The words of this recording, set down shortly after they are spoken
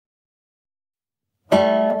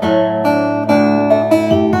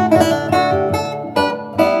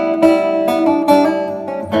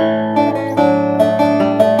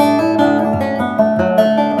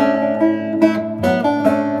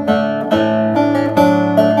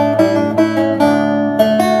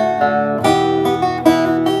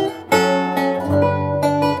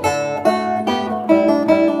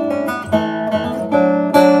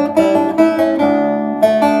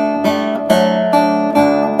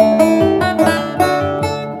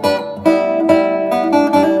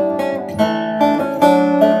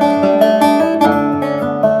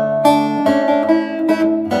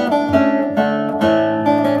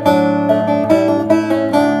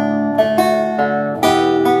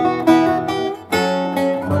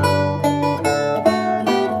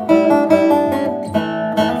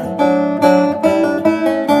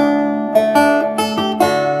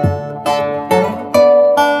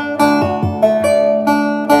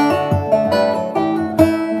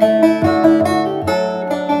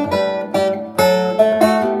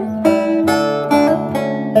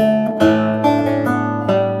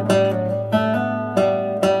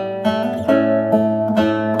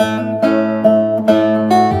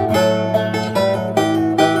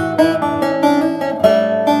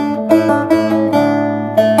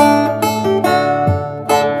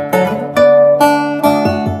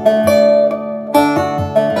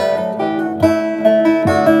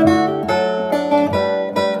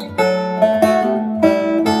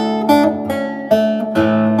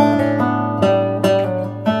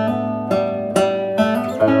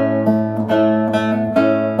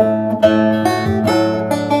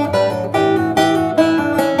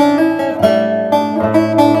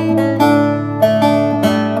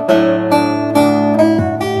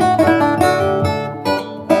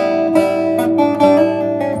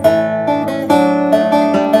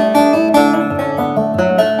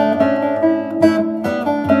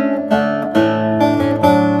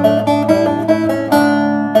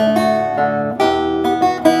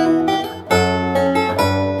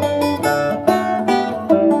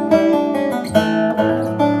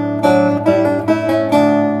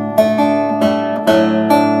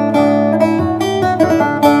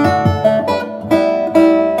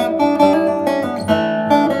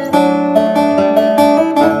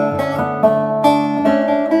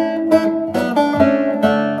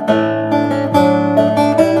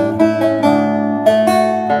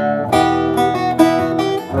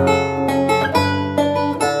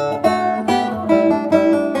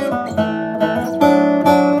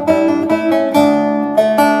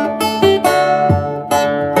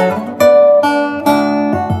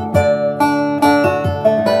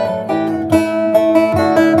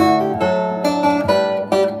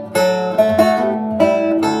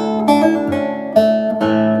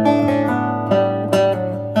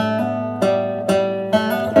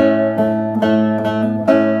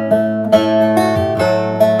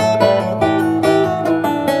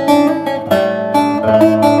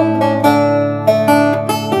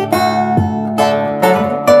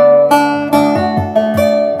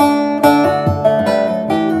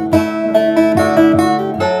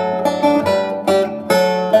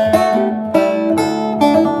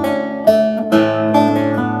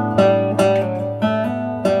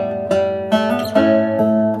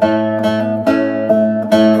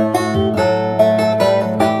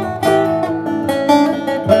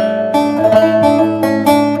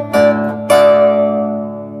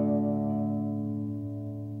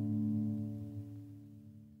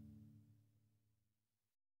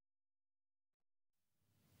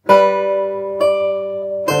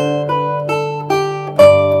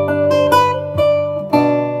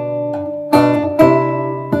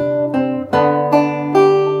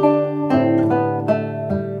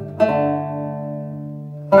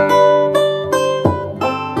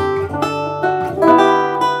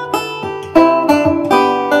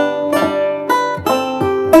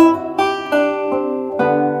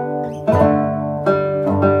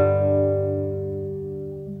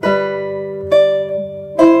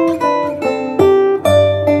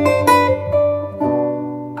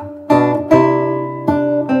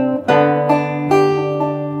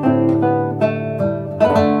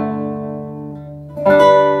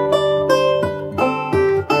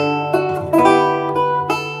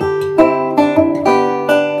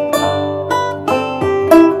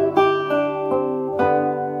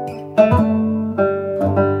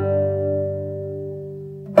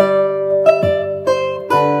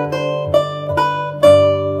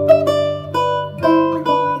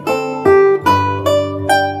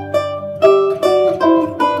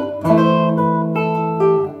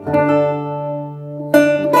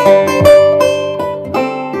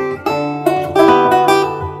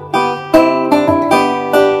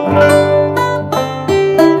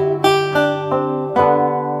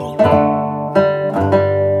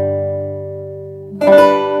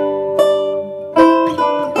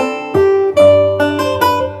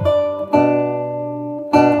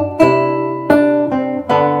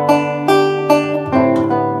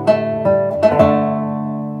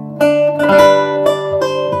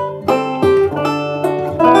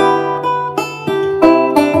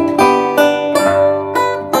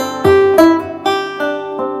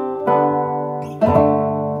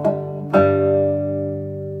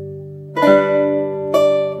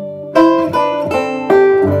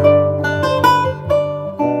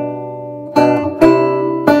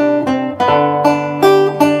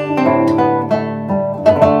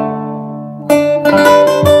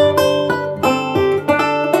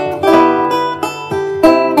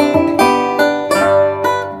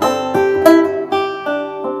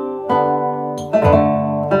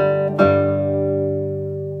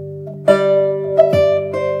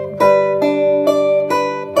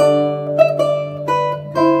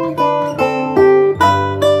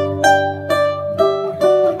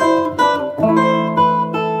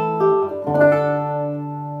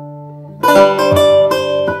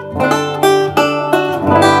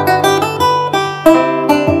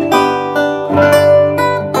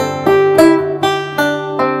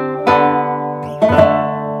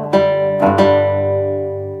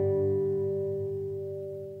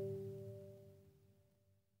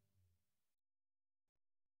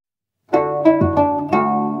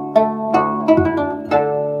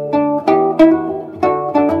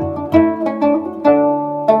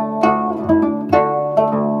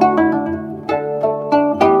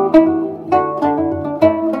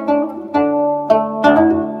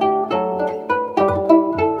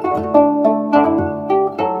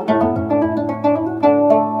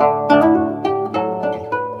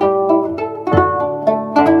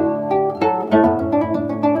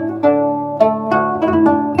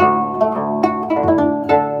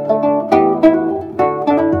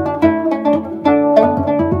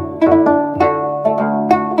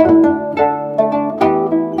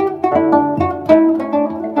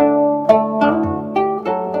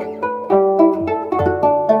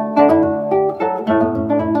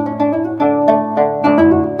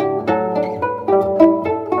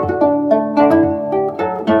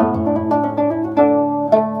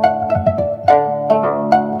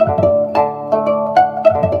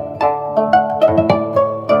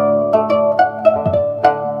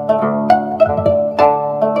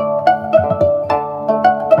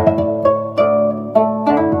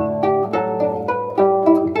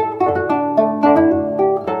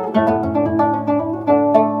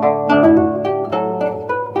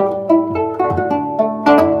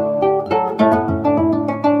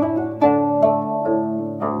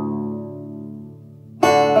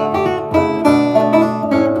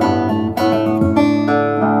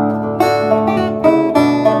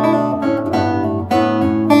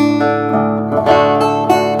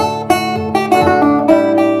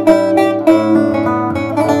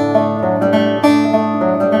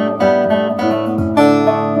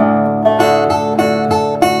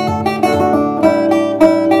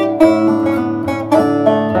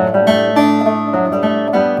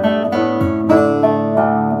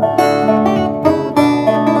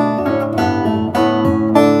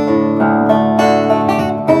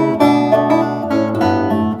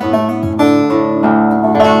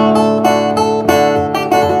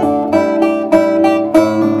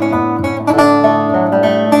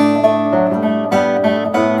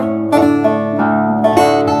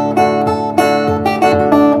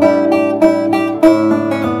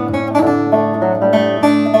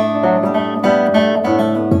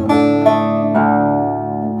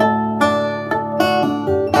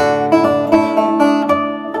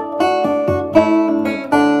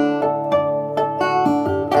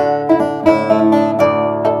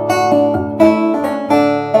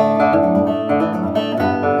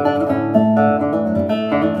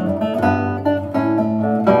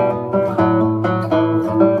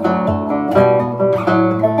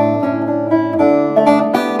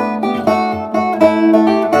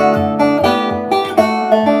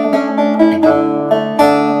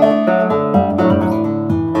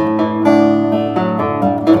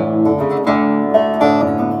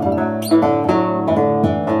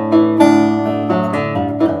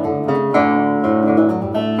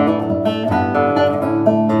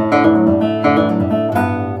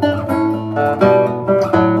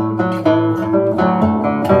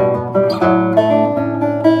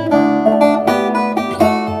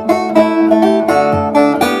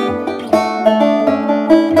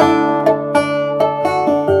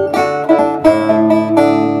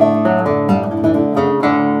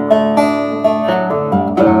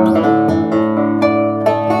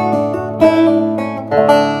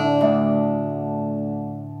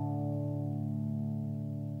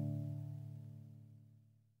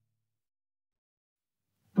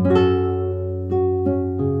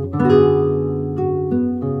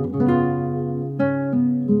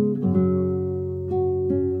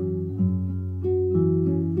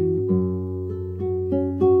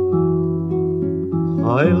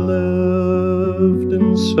I lived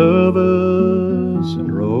in service in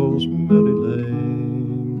Rosemary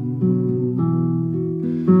Lane,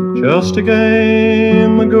 just to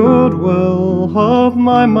gain the goodwill of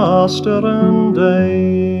my master and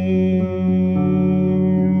dame,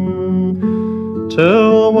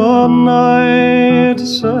 till one night a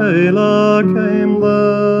sailor came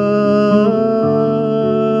there,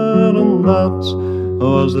 and that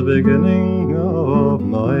was the beginning of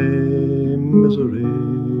my misery.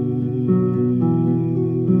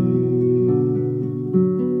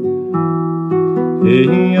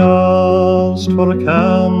 He asked for a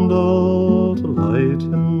candle to light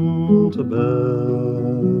him to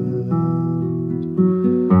bed,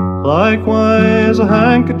 likewise a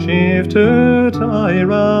handkerchief to tie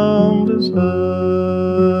round his head,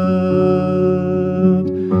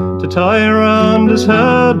 to tie round his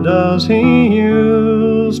head as he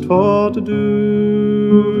used for to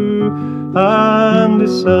do. And he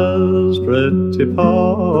says, pretty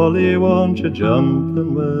Polly, won't you jump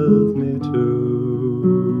in with me too?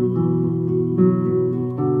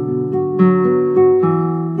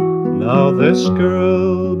 Now this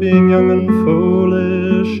girl, being young and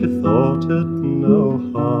foolish, she thought it no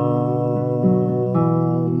harm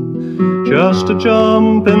just to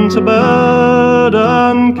jump into bed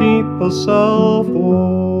and keep herself warm.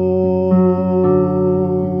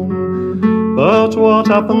 But what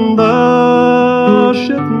happened there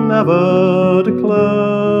she'd never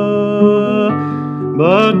declare,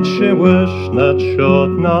 but she wished that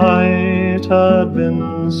short night had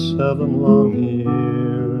been 7 long years.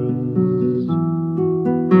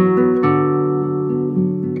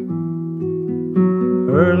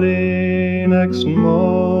 Early next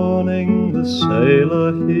morning the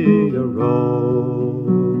sailor he arose,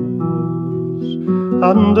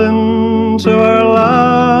 and into her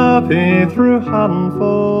lap he threw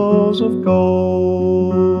handfuls of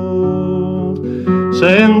gold,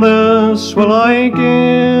 saying, this will I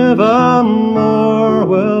give and more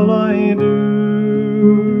will I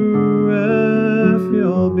do, if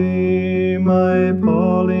you'll be my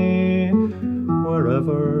Polly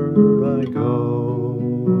wherever I go.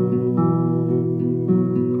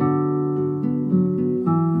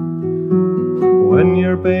 When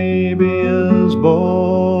your baby is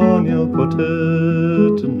born, you'll put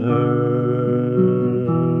it to nurse,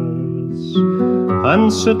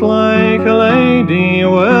 and sit like a lady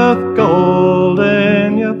with gold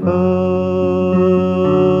in your purse,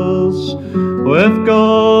 with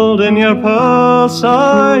gold in your purse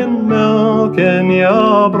and milk in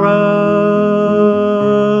your breast,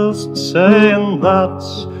 saying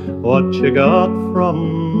that's what you got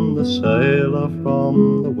from the sailor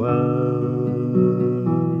from the west.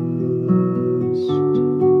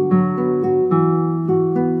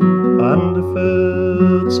 And if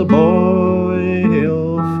it's a boy,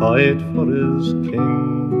 he'll fight for his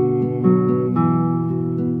king,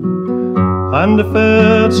 and if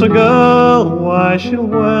it's a girl, why she'll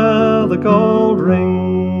wear the gold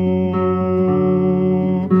ring.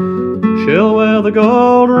 She'll wear the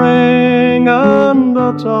gold ring and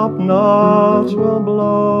the top knot will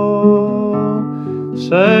blow,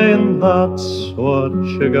 saying that's what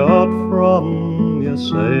you got from your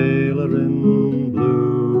sailor in blue.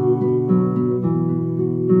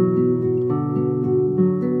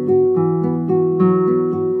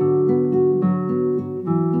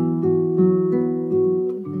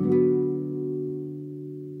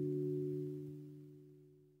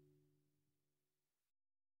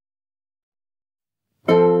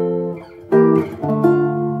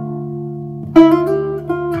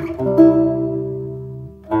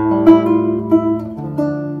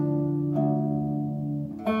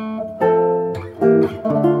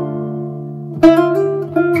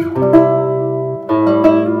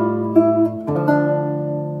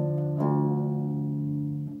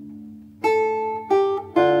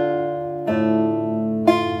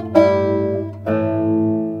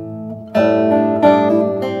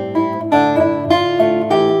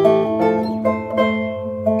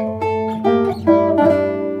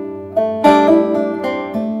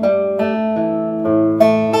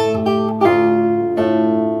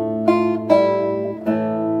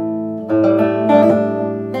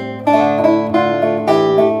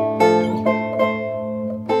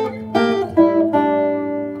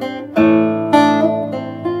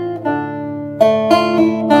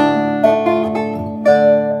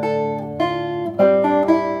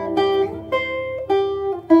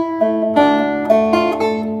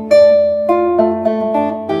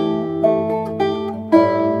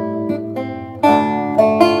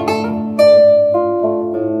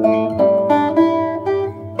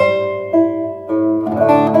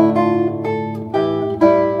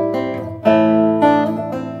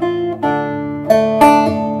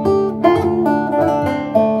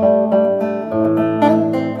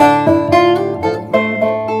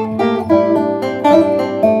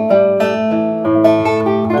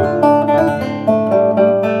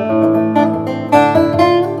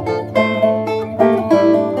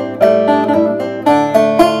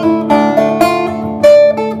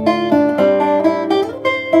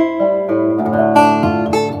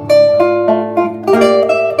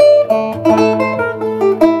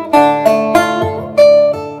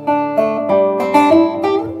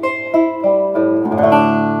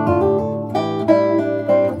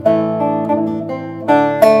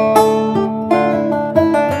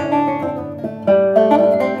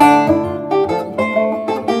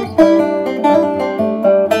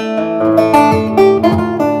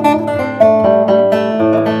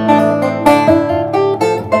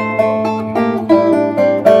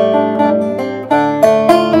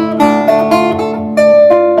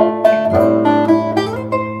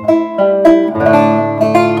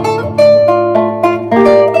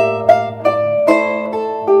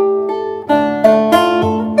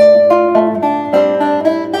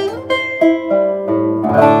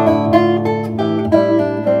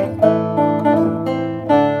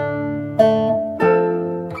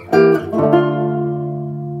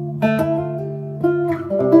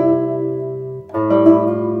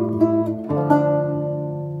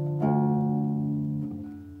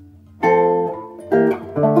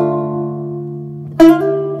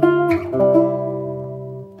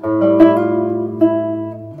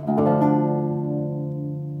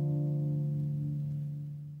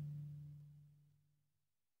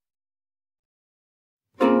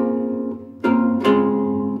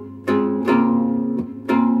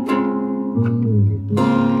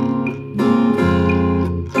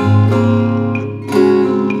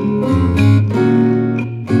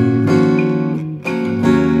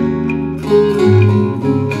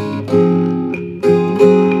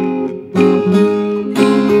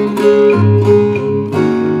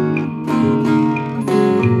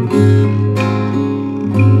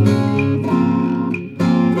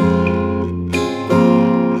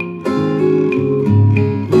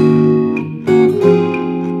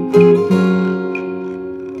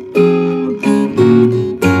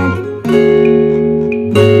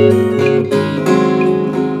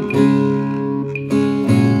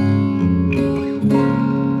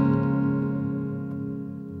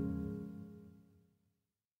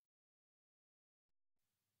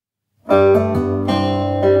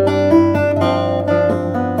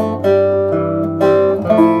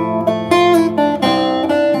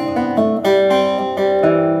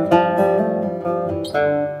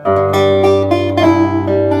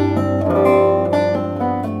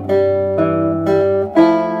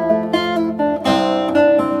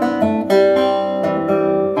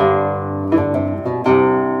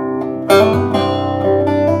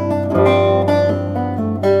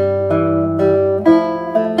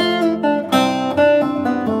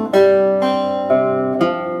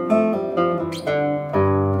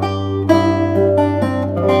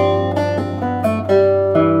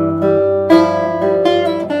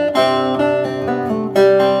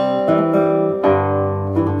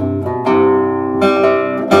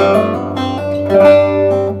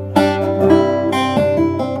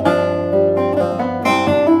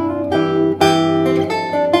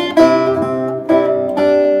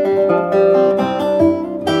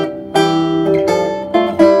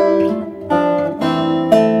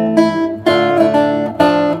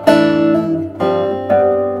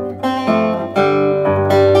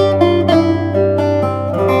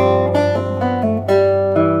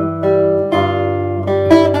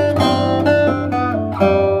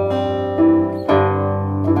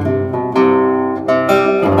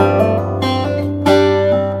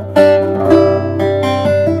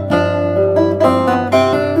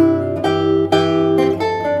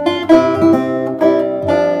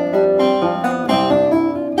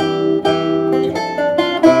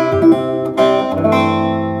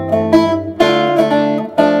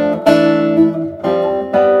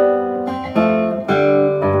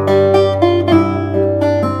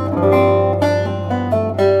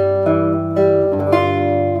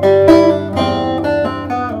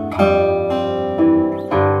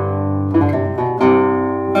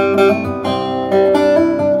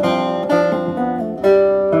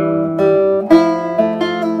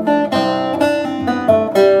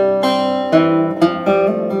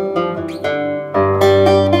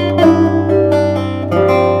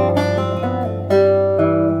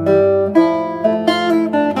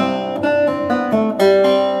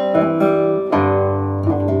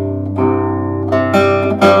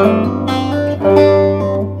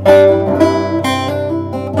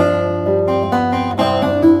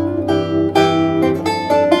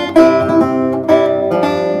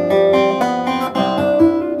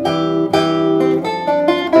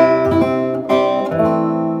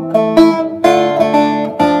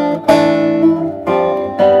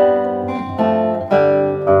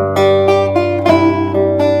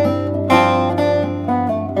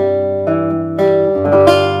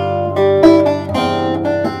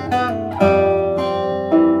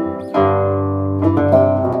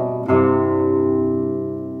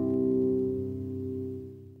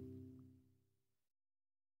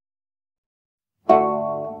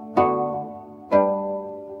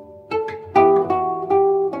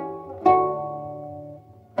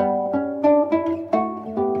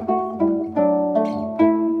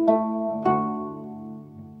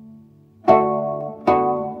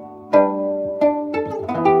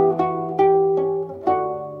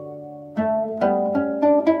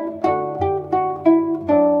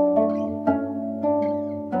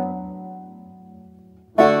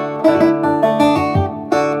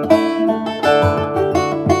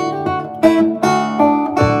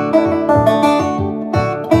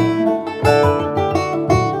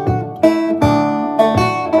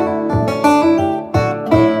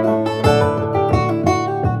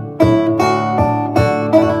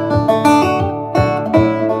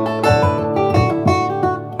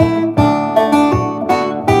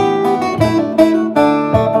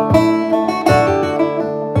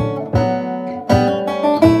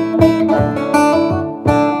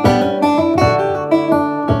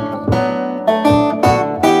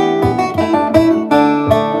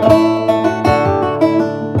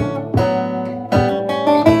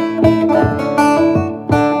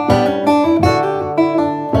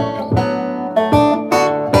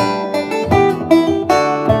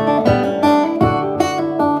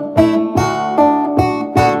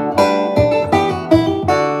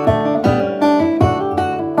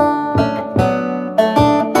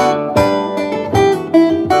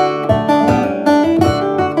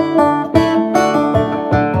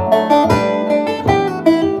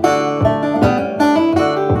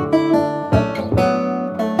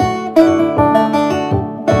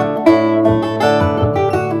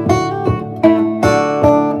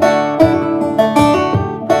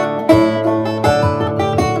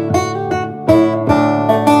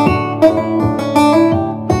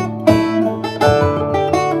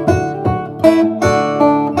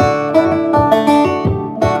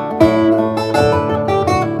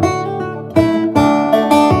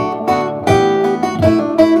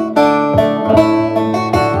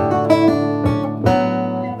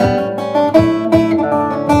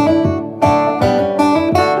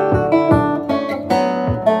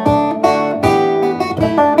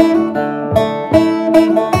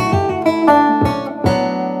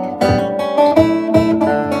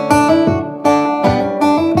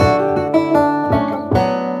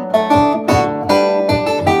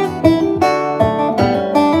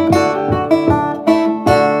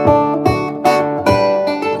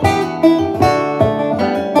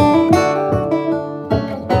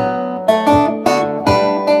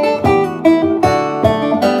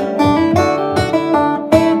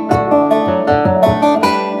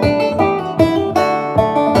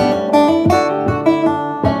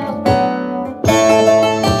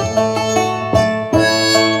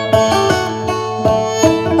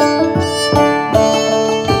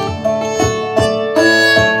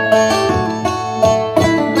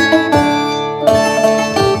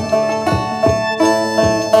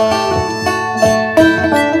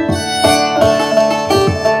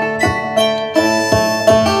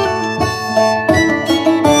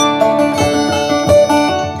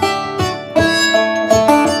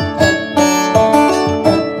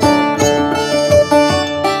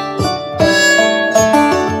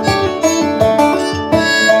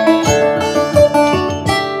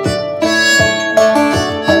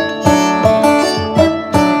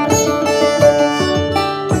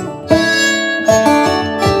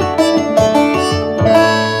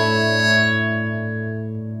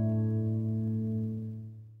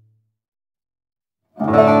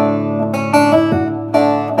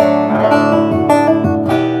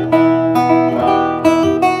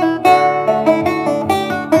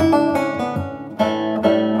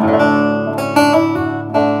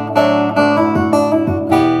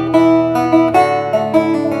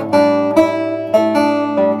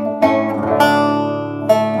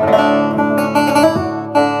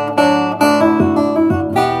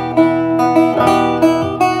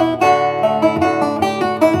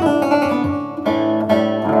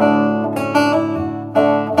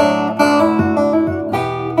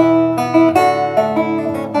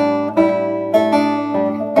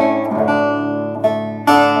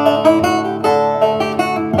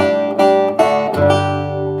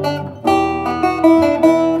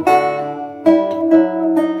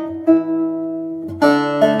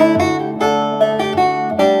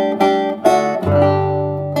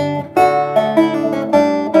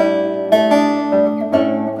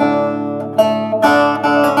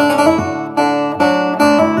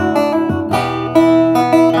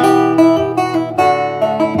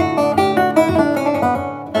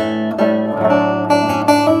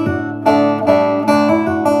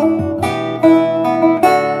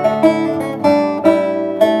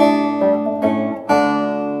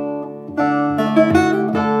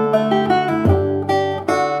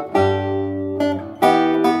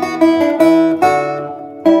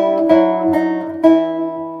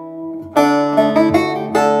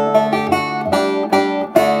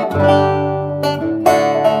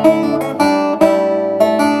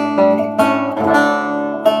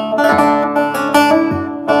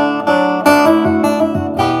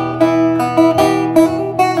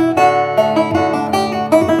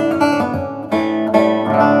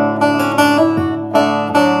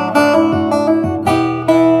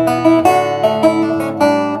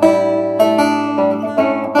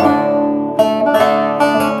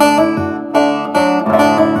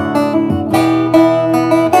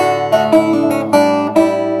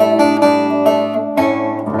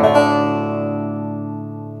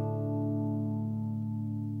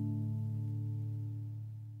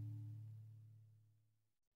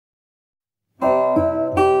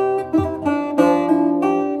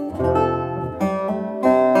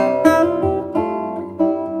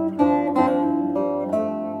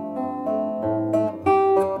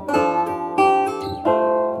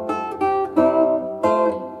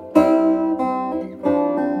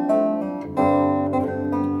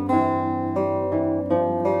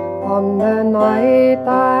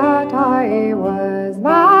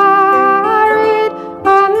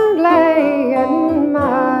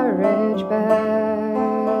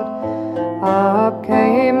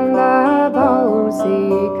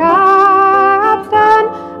 sea captain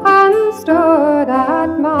and stood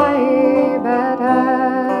at my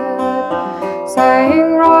bedhead, saying,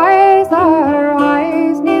 "Rise,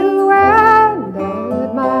 arise, new-ended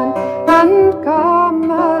man, and come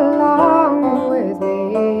along with me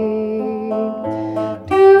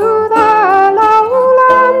to the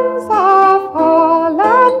lowlands of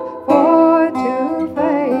Holland for to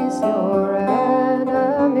face your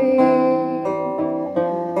enemy."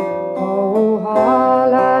 Oh,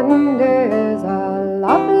 Holland is a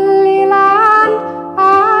lovely land,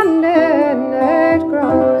 and in it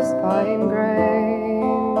grows fine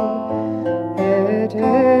grain. It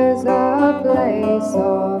is a place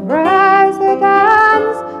of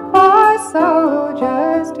residence for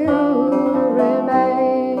soldiers to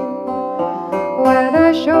remain, where the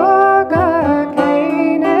sugar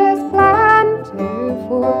cane is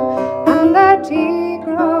plentiful and the tea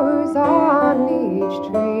grows on each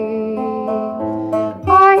tree.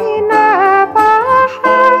 I never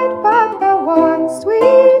had but the one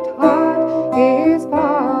sweetheart is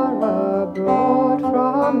far abroad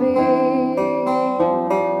from me.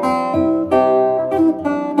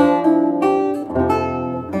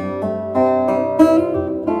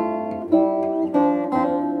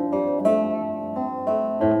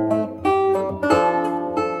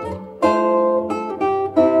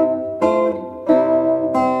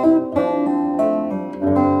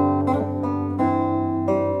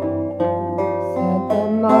 Said the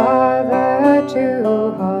mother to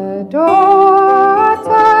her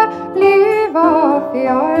daughter, "Leave off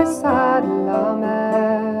your sad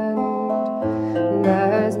lament.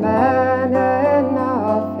 There's men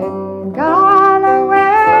enough in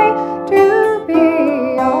Galloway to be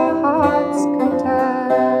your heart's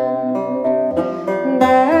content.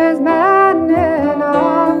 There's men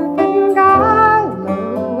enough in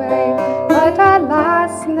Galloway, but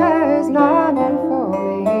alas, there's none for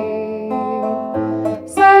me.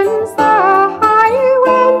 Since the high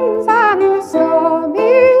winds and the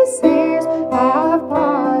stormy seas have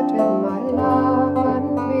parted my love and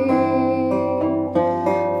me,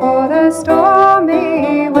 for the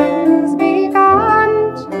stormy winds began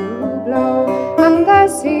to blow, and the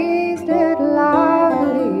seas did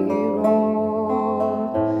loudly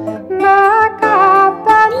roar. The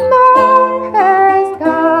captain of his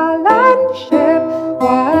gallant ship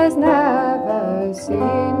was never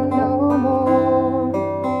seen no more.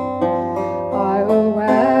 I will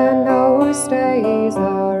wear no stays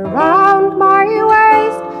around my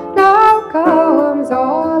waist, no combs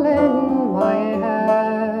all in my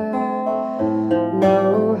hair.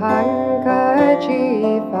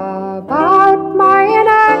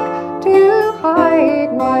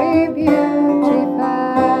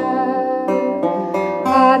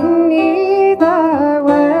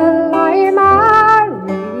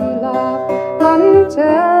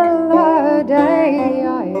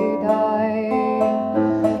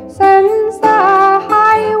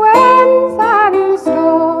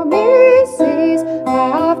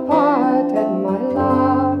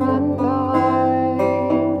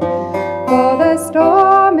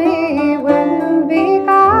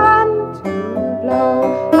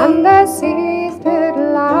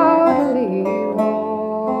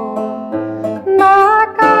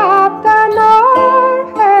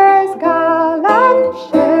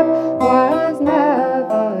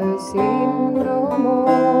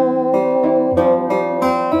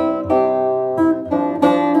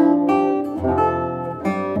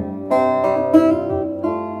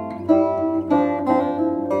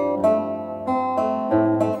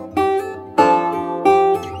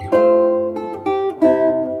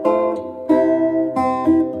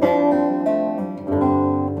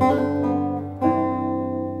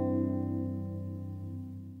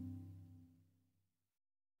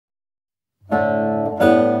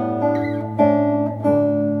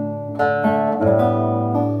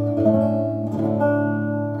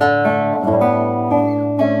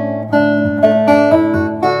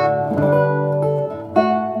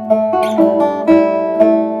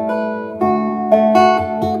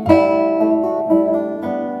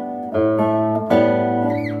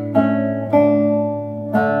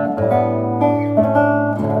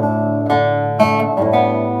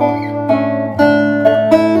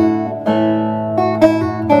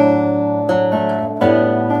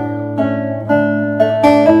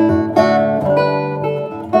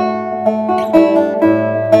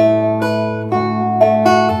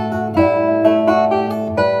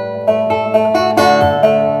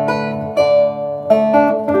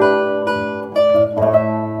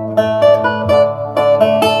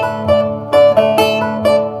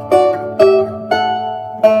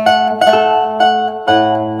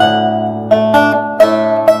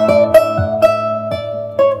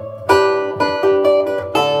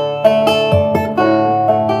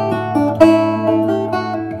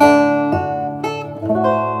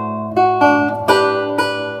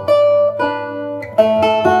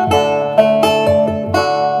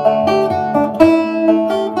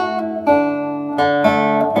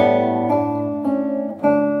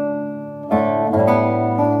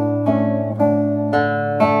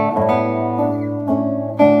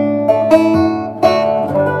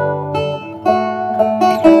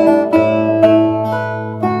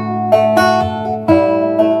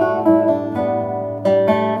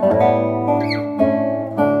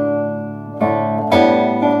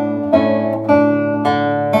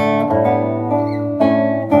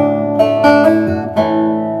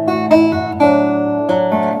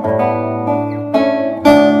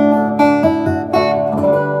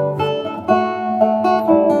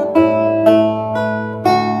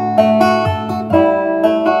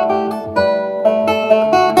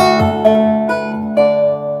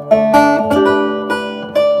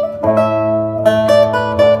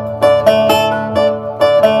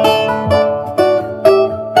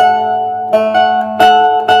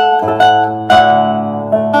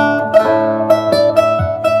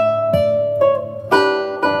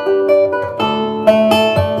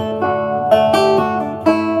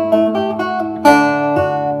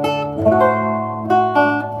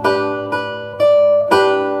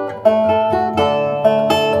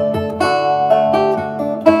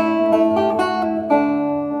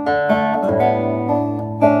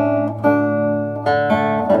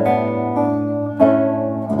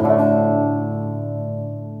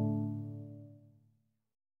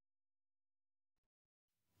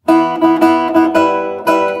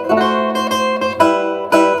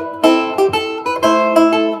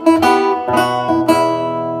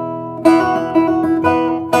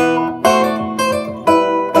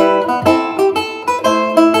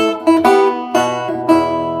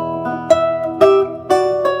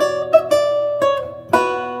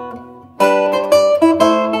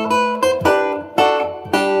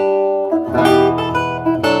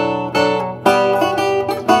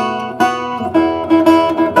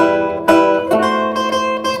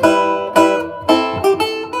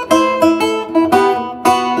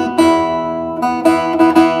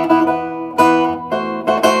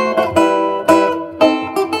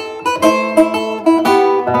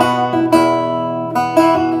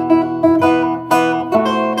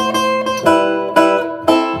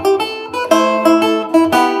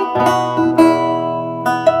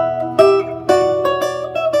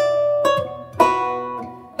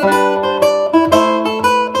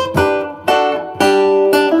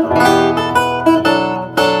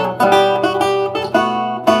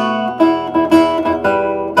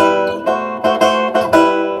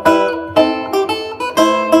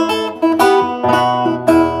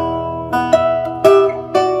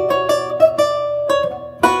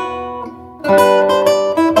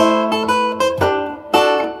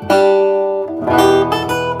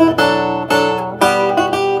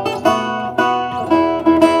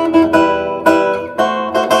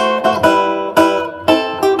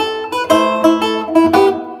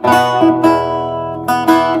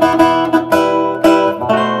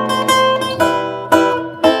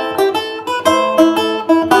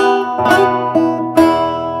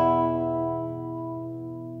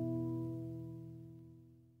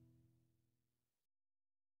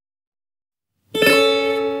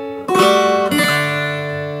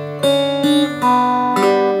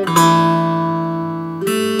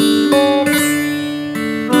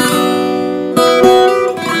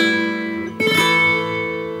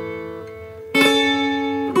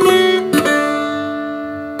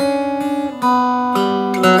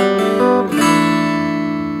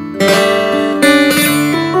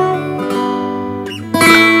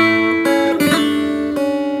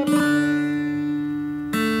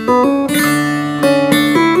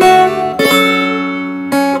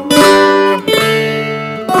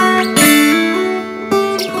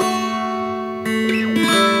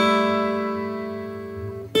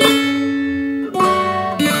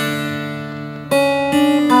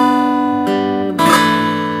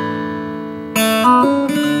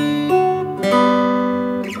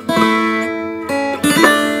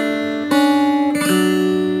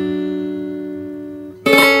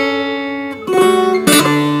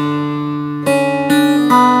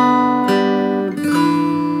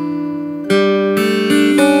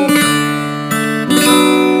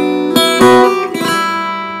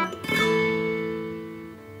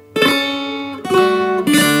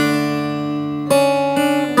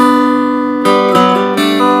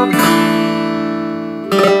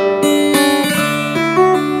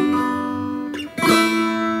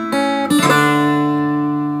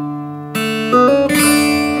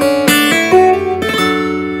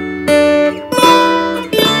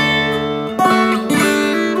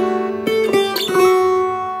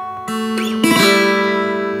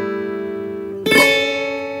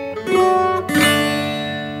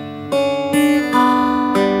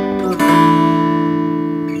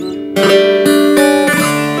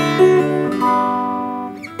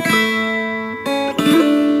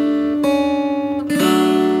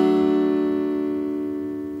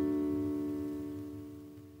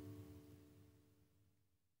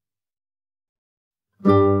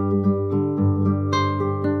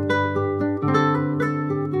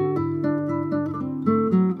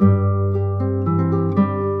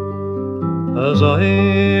 As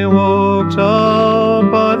I walked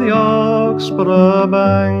up by the Oxborough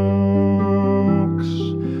banks,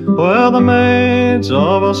 where the maids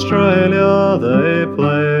of Australia they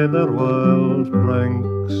played their wild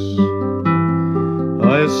pranks,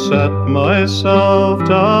 I sat myself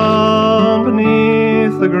down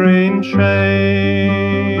beneath the green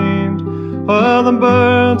shade, where the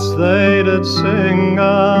birds they did sing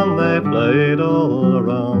and they played all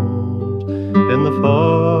around in the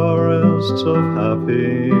forests of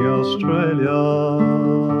happy Australia,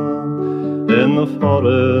 in the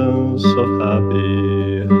forests of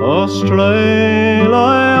happy Australia,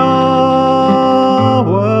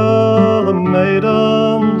 where the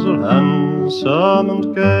maidens are handsome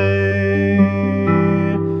and gay.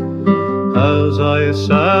 As I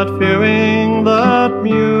sat viewing that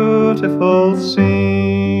beautiful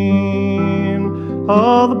scene,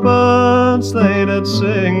 all the birds they did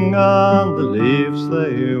sing and the leaves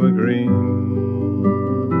they were green,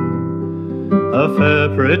 a fair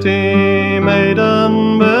pretty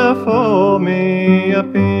maiden before me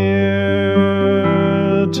appeared.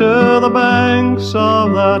 To the banks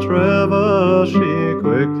of that river she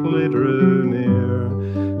quickly drew near,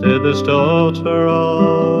 did this daughter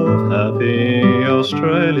of happy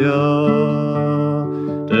Australia,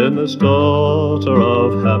 did this daughter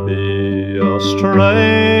of happy Australia,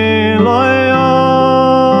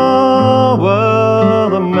 where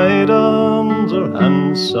the maidens are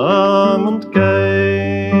handsome and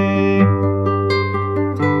gay.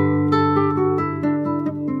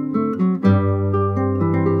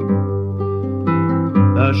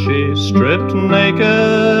 Now she stripped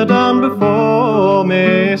naked and before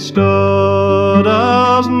me stood,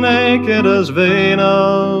 as naked as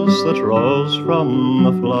Venus that rose from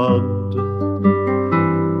the flood.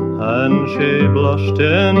 And she blushed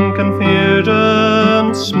in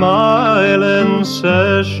confusion, smiling,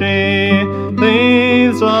 says she,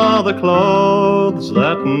 these are the clothes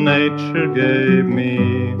that nature gave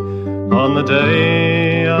me on the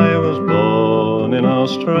day I was born in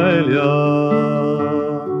Australia,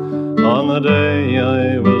 on the day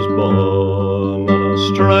I was born in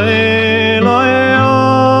Australia,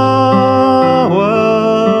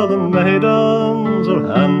 where the maidens are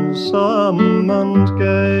handsome and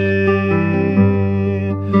gay.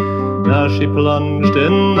 Now she plunged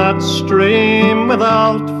in that stream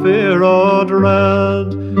without fear or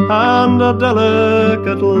dread, and a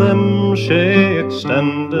delicate limb she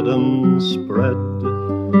extended and spread.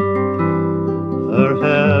 Her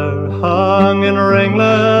hair hung in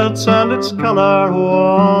ringlets and its colour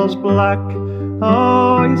was black.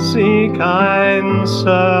 Oh, you see, kind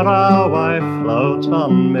sir, how I float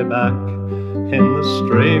on me back in the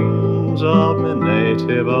streams of my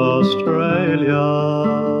native Australia,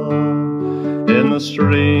 in the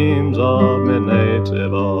streams of my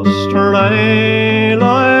native Australia,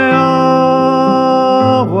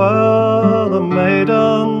 where the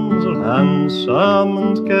maidens are handsome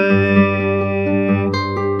and gay.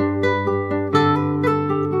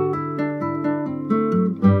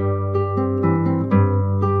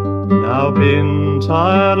 Now being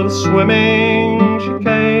tired of swimming, she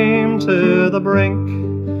came to the brink.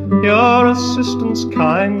 Your assistance,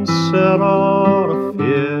 kind sir, or a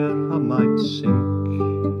fear I might sink.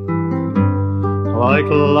 Like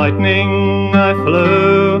lightning I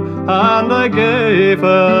flew, and I gave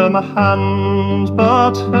her my hand,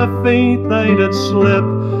 but her feet they did slip,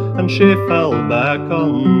 and she fell back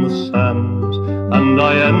on the sand. And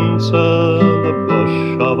I entered the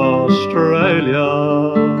bush of Australia,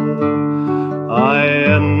 I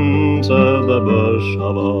entered the bush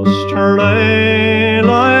of Australia,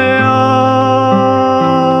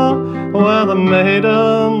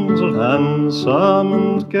 handsome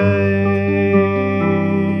and gay.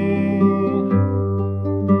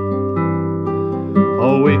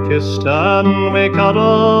 Oh, we kissed and we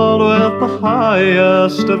cuddled with the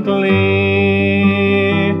highest of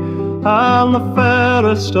glee, and the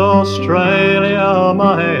fairest Australia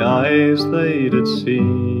my eyes they did see.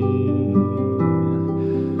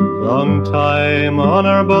 Long time on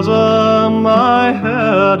her bosom my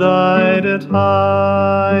head I did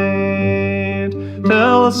hide,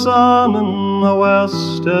 till the sun in the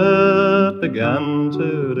west it began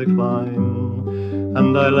to decline,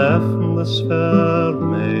 and I left this fair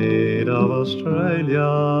maid of Australia.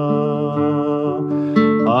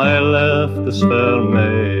 I left this fair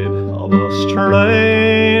maid of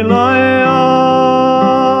Australia,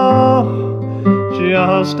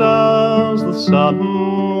 just as the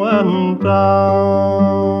sun went down.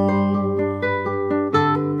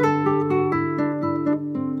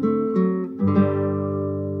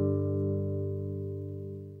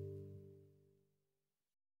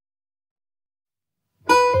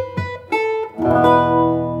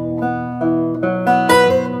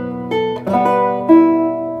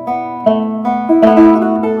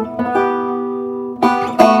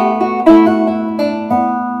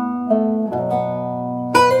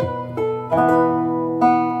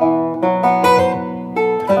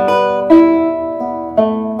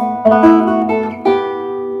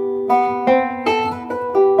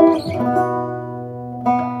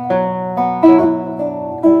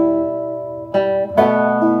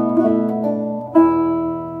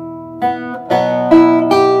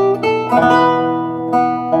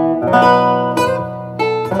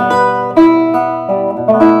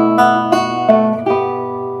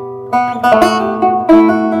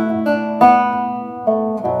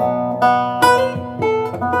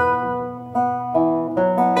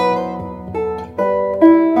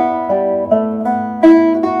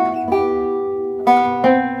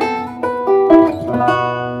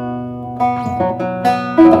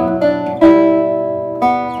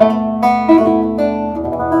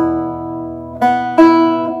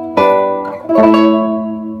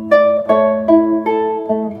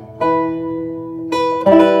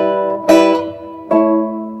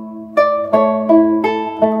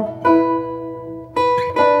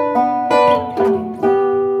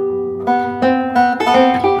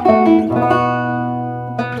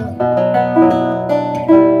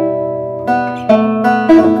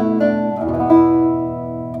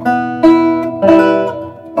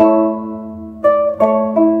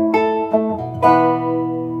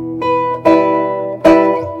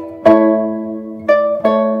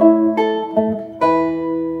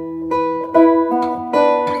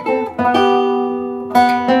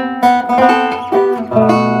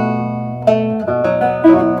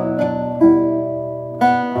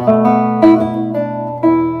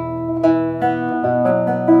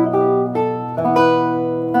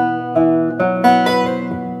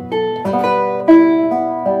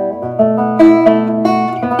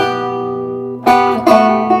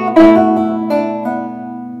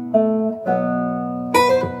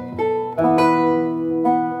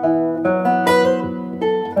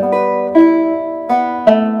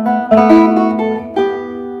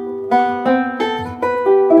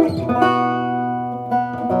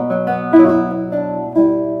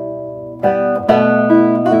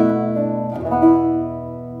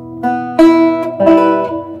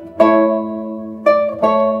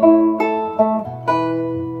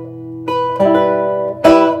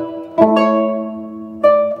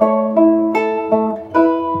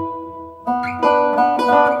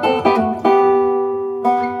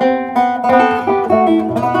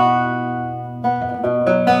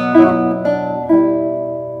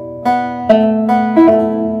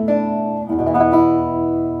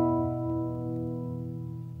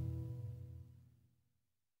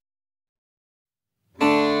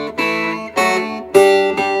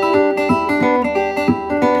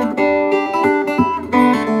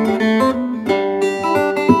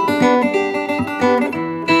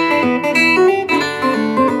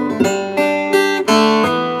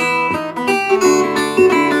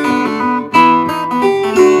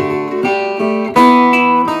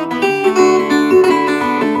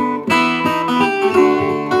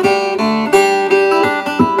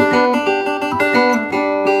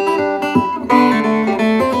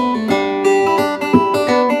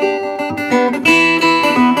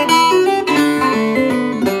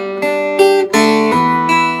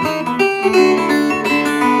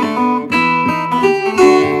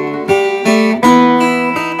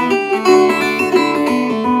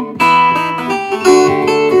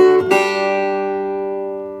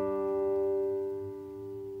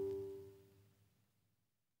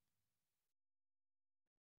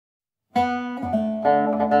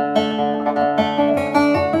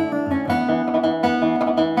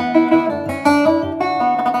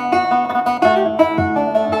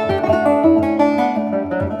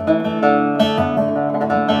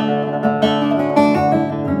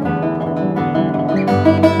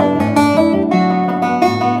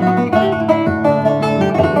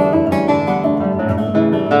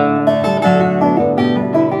 Thank you.